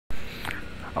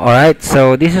Alright,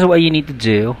 so this is what you need to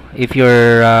do if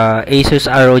your Asus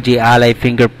ROG Ally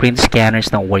fingerprint scanner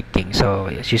is not working. So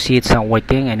as you see, it's not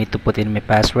working. I need to put in my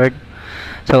password.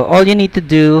 So all you need to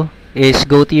do is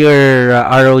go to your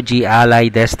ROG Ally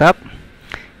desktop,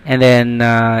 and then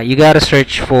you gotta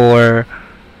search for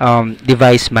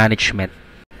device management.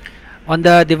 On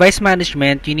the device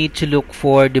management, you need to look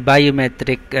for the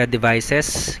biometric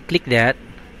devices. Click that,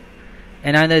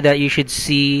 and under that you should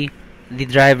see the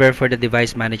driver for the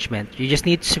device management. You just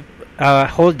need to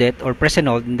hold it or press and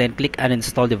hold and then click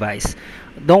uninstall device.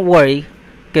 Don't worry,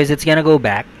 because it's gonna go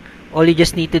back. All you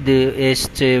just need to do is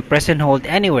to press and hold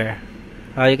anywhere.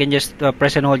 You can just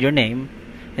press and hold your name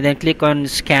and then click on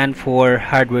scan for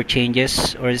hardware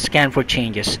changes or scan for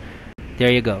changes.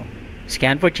 There you go,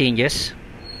 scan for changes,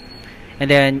 and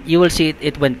then you will see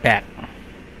it went back.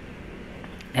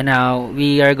 And now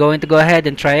we are going to go ahead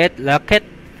and try it, lock it,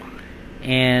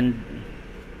 and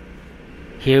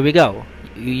here we go.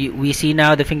 We see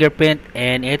now the fingerprint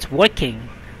and it's working.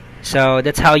 So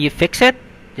that's how you fix it.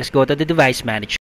 Just go to the device manager.